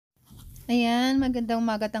Ayan, magandang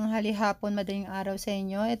umaga, tanghali, hapon, madaling araw sa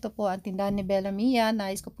inyo. Ito po ang tindahan ni Bella Mia.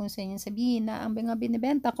 Nais ko pong sa inyo sabihin na ang mga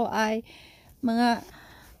binibenta ko ay mga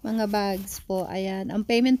mga bags po. Ayan, ang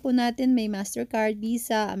payment po natin may Mastercard,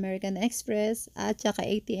 Visa, American Express, at saka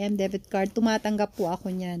ATM debit card. Tumatanggap po ako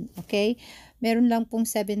niyan. Okay? Meron lang pong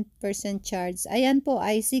 7% charge. Ayan po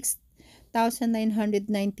ay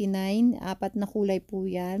 6,999. Apat na kulay po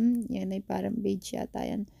yan. Yan ay parang beige yata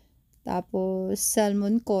yan. Tapos,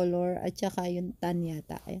 salmon color at saka yung tan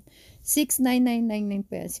yata. Ayan. 6,999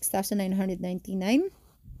 po yan. 6,999.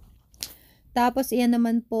 Tapos, iyan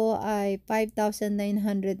naman po ay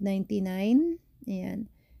 5,999. Ayan.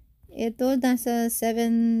 Ito, nasa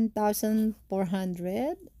 7,400.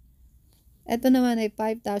 Ito naman ay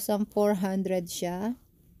 5,400 siya.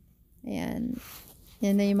 Ayan.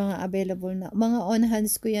 Yan na yung mga available na. Mga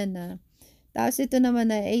on-hands ko yan na. Tapos ito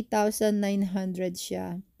naman ay 8,900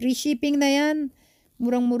 siya. Free shipping na yan.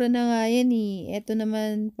 Murang-mura na nga yan eh. Ito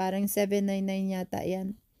naman parang 799 yata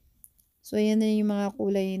yan. So yan na yung mga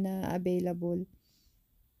kulay na available.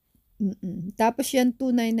 Tapos yan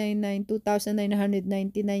 2,999,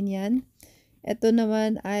 2,999 yan. Ito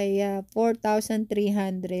naman ay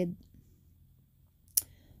 4,300.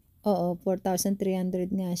 Oo,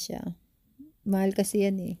 4,300 nga siya. Mahal kasi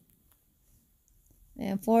yan eh.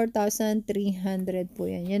 Ayan, 4,300 po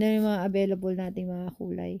yan. Yan na yung mga available nating mga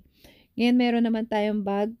kulay. Ngayon, meron naman tayong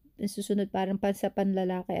bag. Susunod parang sa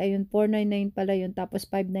panlalaki. Ayun, 499 pala yun. Tapos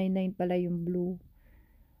 599 pala yung blue.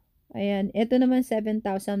 Ayan, ito naman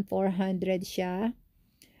 7,400 siya.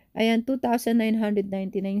 Ayan,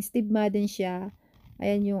 2,999. Stigma din siya.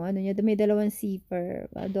 Ayan yung ano niya. May dalawang zipper.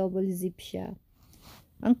 Double zip siya.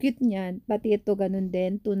 Ang cute niyan. Pati ito ganun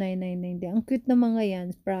din. 2,999 din. Ang cute na mga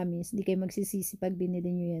yan. Promise. Hindi kayo magsisisi pag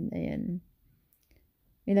binili nyo yan. Ayan.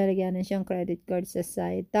 Nilalagyan na siyang credit card sa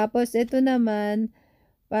side. Tapos ito naman.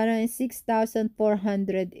 Parang 6,400.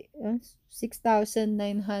 6,900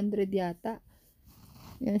 yata.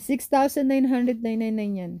 Yan.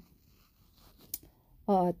 6,999 yan.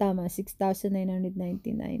 Oo, tama.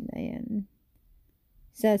 6,999. Ayan.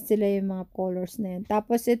 Sila yung mga colors na yan.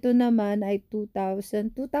 Tapos, ito naman ay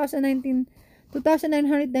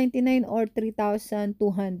 2,999 or 3,200.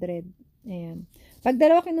 Ayan. Pag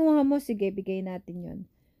dalawa kinuha mo, sige, bigay natin yon.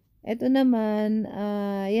 Ito naman,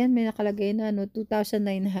 yan, may nakalagay na,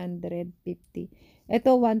 2,950.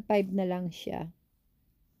 Ito, 1,500 na lang siya.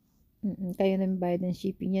 Kayo na bayad ng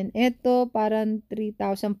shipping yan. Ito, parang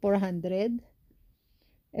 3,400.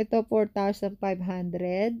 Ito, 4,500.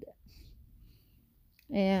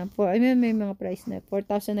 Ayan, may mga price na.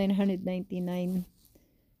 4,999.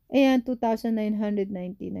 Ayan,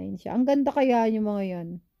 2,999 siya. Ang ganda kaya yung mga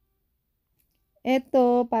yan.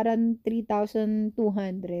 Ito, parang 3,200.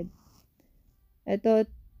 Ito,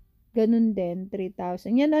 ganun din,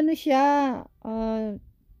 3,000. Yan, ano siya, ano,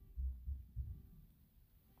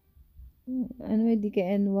 hindi ka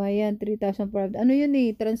NY yan, 3,400. Ano yun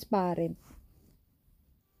eh, transparent.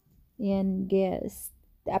 Yan, guess.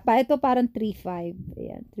 Ito parang 3,500.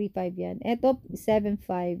 Ayan, 3,500 yan. Ito,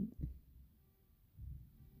 7,500.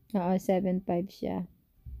 Oo, 7,500 siya.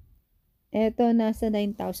 Ito, nasa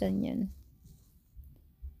 9,000 yan.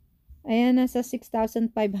 Ayan, nasa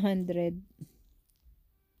 6,500.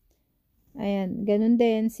 Ayan, ganun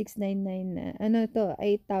din, 699 na. Ano to,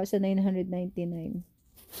 8,999.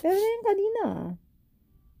 Pero na yung kanina.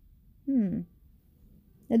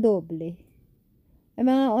 Na doble. Ay,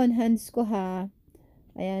 mga on hands ko ha.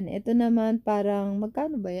 Ayan, ito naman parang,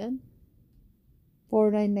 magkano ba yan?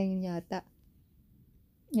 499 yata.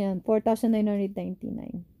 Ayan,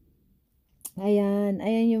 4,999. Ayan,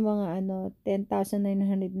 ayan yung mga ano,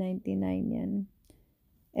 10,999 yan.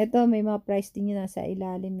 Ito, may mga price din yun nasa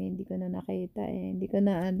ilalim eh. Hindi ko na nakita eh. Hindi ko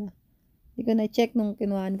na check nung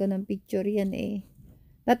kinuhaan ko ng picture yan eh.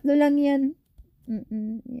 Tatlo lang yan.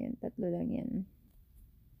 Yan, tatlo lang yan.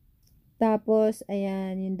 Tapos,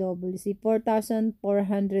 ayan, yung double C. 4,450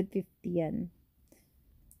 yan.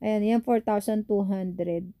 Ayan, yan,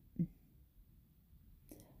 4,200.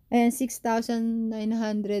 Ayan,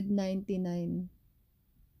 6,999.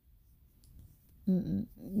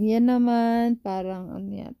 Yan naman, parang, ano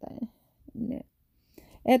yata.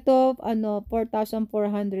 Ito,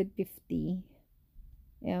 4,450.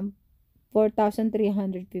 Ayan,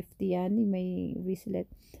 4,350 yan. May wristlet.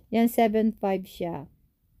 Yan, 7,500 siya.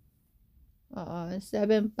 Oo,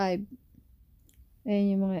 7,500.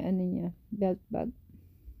 Ayan yung mga ano niya, belt bag.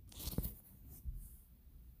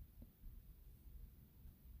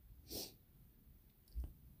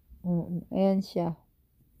 Ayan siya.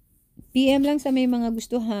 PM lang sa may mga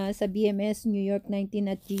gusto ha, sa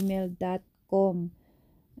bmsnewyork19@gmail.com.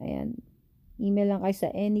 Ayan. Email lang kayo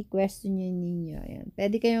sa any question ninyo. Ayan.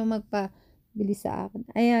 Pwede kayong magpabili sa akin.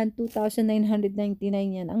 Ayan, 2,999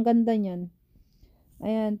 yan. Ang ganda niyan.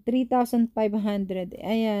 Ayan, 3,500.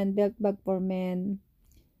 Ayan, belt bag for men.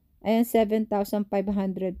 Ayan, 7,500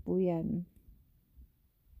 po yan.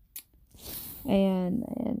 Ayan,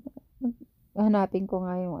 ayan. Hanapin ko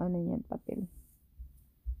nga yung ano yan, papel.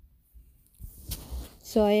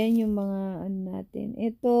 So, ayan yung mga ano natin.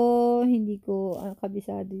 Ito, hindi ko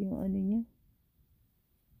kabisado yung ano niya.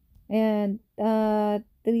 Ayan,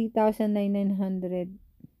 3,900.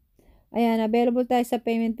 Ayan, available tayo sa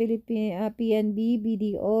Payment PNB,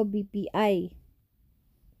 BDO, BPI.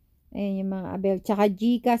 Ayan yung mga available. Tsaka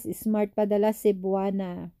GCash, Smart Padala,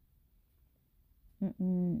 Cebuana.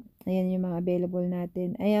 Ayan yung mga available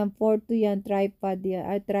natin. Ayan, 4-2 yan, tripod yan,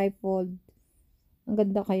 tripod. Ang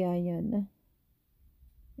ganda kaya yan.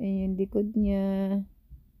 Ayan yung likod niya.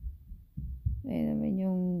 Ayan naman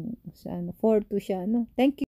yung sa ano, 4-2 siya, no? Thank you.